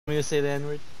me to say the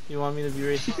N-word? You want me to be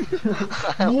racist?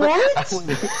 What?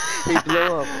 Hey,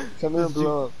 blow up. Come here,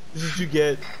 blow up. This is what you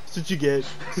get. This is what you get.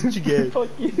 This is what you get. Fuck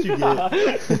you. This is what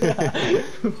you get.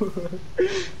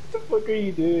 What the fuck are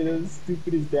you doing? That's the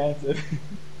stupidest dancer.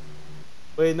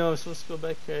 Wait, no, I'm supposed to go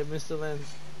back here. I missed the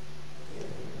lens.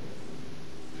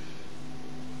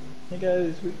 Hey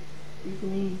guys, wait for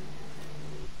me.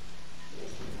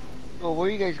 Oh, where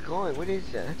are you guys going? What is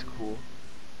that? That's cool.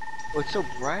 Oh, it's so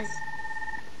bright.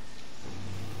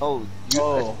 Oh,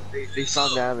 they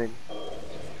found the island.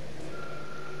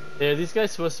 Yeah, are these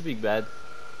guys supposed to be bad?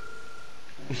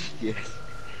 Yes.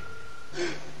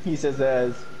 He says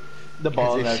as the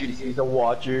ball they're that shooting he's a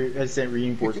watcher has sent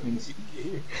reinforcements.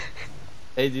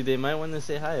 Hey, dude, they might want to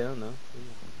say hi. I don't know.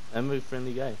 I'm a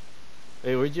friendly guy.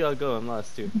 Wait, where'd you all go? I'm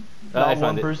lost too. I Not found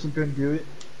one it. person couldn't do it.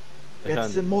 I found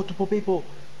It's it. multiple people.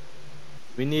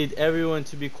 We need everyone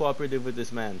to be cooperative with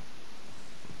this man.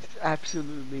 It's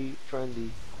absolutely friendly.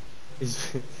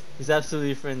 He's, he's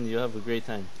absolutely friendly. You'll have a great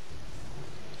time.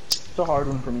 It's a hard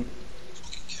one for me.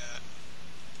 Cat.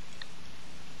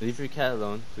 Leave your cat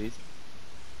alone, please.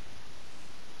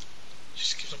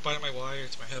 Just keep on biting my wire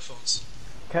to my headphones.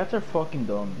 Cats are fucking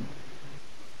dumb.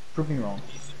 Prove me wrong.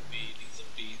 Leave them be, leave them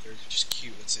be. They're just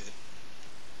cute, that's it.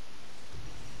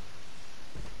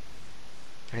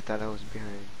 I thought I was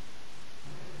behind.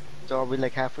 So are we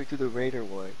like halfway through the raid or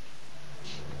what?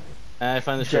 I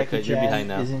found the Jackie shortcut. You're Chan behind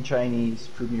now. isn't Chinese.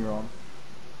 Prove me wrong.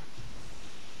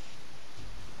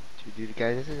 Dude, the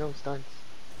guy doesn't know stunts.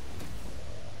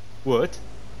 What?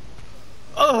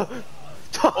 Oh!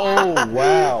 Oh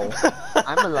wow!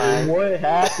 I'm alive. What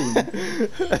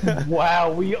happened?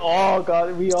 Wow, we all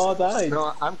died.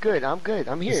 No, I'm good. I'm good.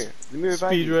 I'm here. Let me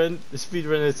revive you. Speedrun. The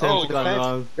speedrun attempt Oh, gone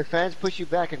wrong. The fans push you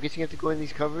back. I'm guessing you have to go in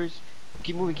these covers.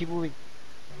 Keep moving. Keep moving.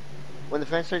 When the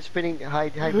fans start spinning,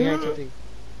 hide behind something.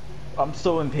 I'm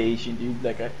so impatient, dude.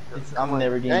 Like I'm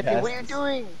never getting Anthony, past what are you this.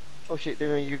 doing? Oh shit!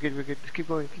 No, you're good. We're good. Just keep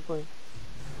going. Keep going.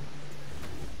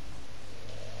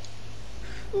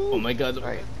 Oh my god.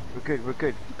 Alright, we're good. We're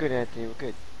good. We're good, Anthony. We're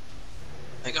good.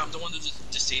 Like, I'm the one that's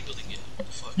disabling it. What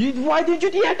the fuck? Why did you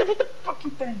deactivate the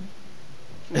fucking thing?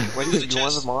 What is it? You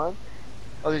want them on?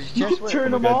 Oh, there's a You chest. can Where?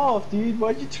 turn my them God. off, dude.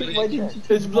 Why didn't you turn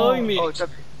It's them blowing off? me. Oh, it's up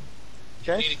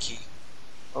here. I need a Chest? key.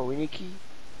 Oh, we need key.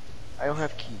 I don't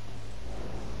have key.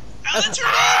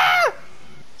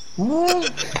 Whoa.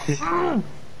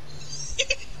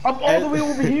 I'm all the way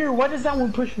over here. Why does that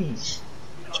one push me?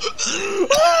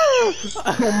 Oh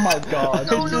my god.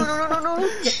 No, no, no, no, no, no.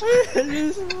 It's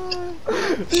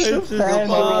just Fans a are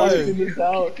fire. watching this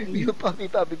out. Pick me up, Bobby.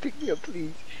 Bobby, pick me up,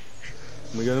 please.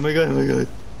 Oh my god, oh my god, oh my god.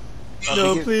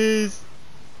 No, please.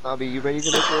 Bobby, you ready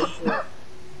to make it?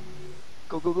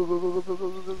 Go, go, go, go, go, go, go, go,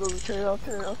 go, go, go. Turn it off,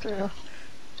 turn it off, turn it off.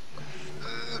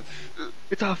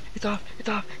 It's off, it's off, it's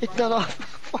off. It's not off.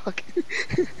 Fuck.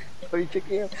 Oh, you picked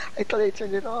me up. I thought I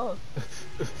turned it off.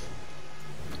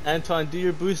 Antoine, do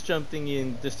your boost jump thingy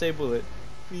and disable it.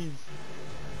 Please.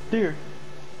 There.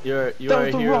 You are That a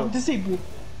was the hero. wrong disable.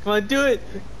 Come on, do it!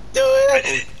 Do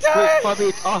it! Do Wait, it! Bobby,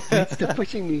 it's off, but it's still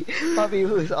pushing me. Bobby, it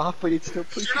was off, but it's still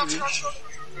pushing Turn off, me. turn off, turn off,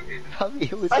 turn off. Bobby,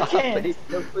 it was I off, can't. but it's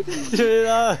still pushing me. Do it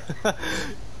off!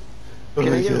 Oh Can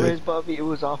my I get God. res, Bobby? It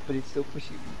was off, but it's still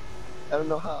pushing me. I don't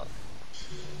know how.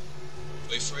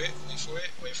 Wait for it, wait for it,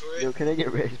 wait for it. Yo, can I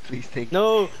get res, please? Thank you.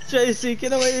 No! Tracy,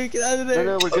 get away! Get out of No, there!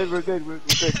 no, we're good, we're good, we're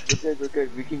good, we're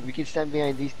good, we're good. We can stand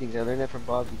behind these things. I learned that from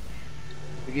Bobby.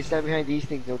 We can stand behind these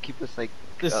things. They'll keep us like.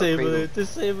 Disable cradled. it!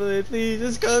 Disable it! Please,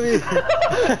 it's coming!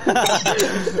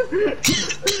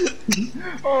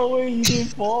 Oh wait, you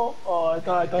didn't fall. Oh, I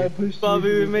thought I pushed you.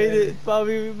 Bobby, we made it!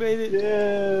 Bobby, we made it!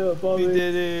 Yeah, Bobby. We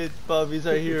did it! Bobby's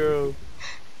our hero.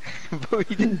 But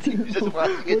he didn't. He was just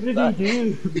watching What it did start. he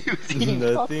do? He was eating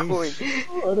Nothing. popcorn.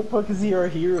 Why the fuck is he our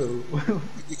hero?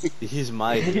 He's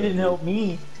my He hero. didn't dude. help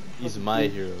me. He's my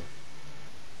hero.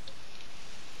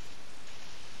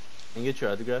 Can I get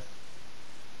your autograph?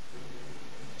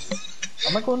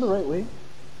 Am I going the right way?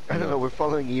 I don't know. We're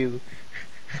following you.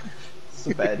 It's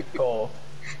a bad call.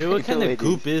 Dude, what It's kind the of way it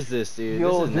goop is this, dude?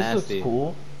 Yo, this is nasty. looks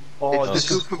cool. Oh, It's this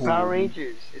the is goop from cool. Power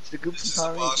Rangers. It's the goop This is from the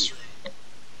Power boss Rangers. room.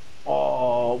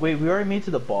 Oh, wait, we already made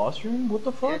to the boss room? What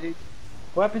the Yeah, fuck? dude.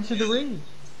 What happened to the raid?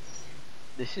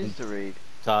 This is the raid.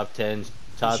 Top 10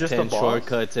 just a boss?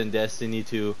 shortcuts in Destiny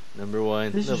 2. Number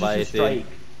 1, This is just a Leviathan. strike.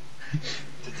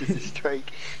 This is a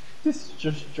strike. This is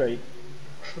just strike.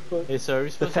 What the fuck? Hey, so are we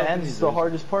The supposed to open fans these is the doors?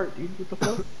 hardest part, dude. What the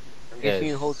fuck? I'm guessing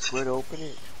Yes. you hold square to open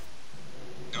it.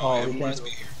 No, Oh, everyone yeah. has to be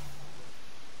here.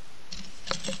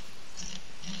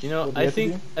 You know, What do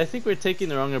you have to I think we're taking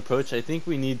the wrong approach. I think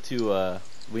we need to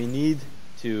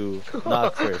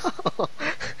knock first.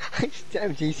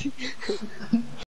 Damn, JC.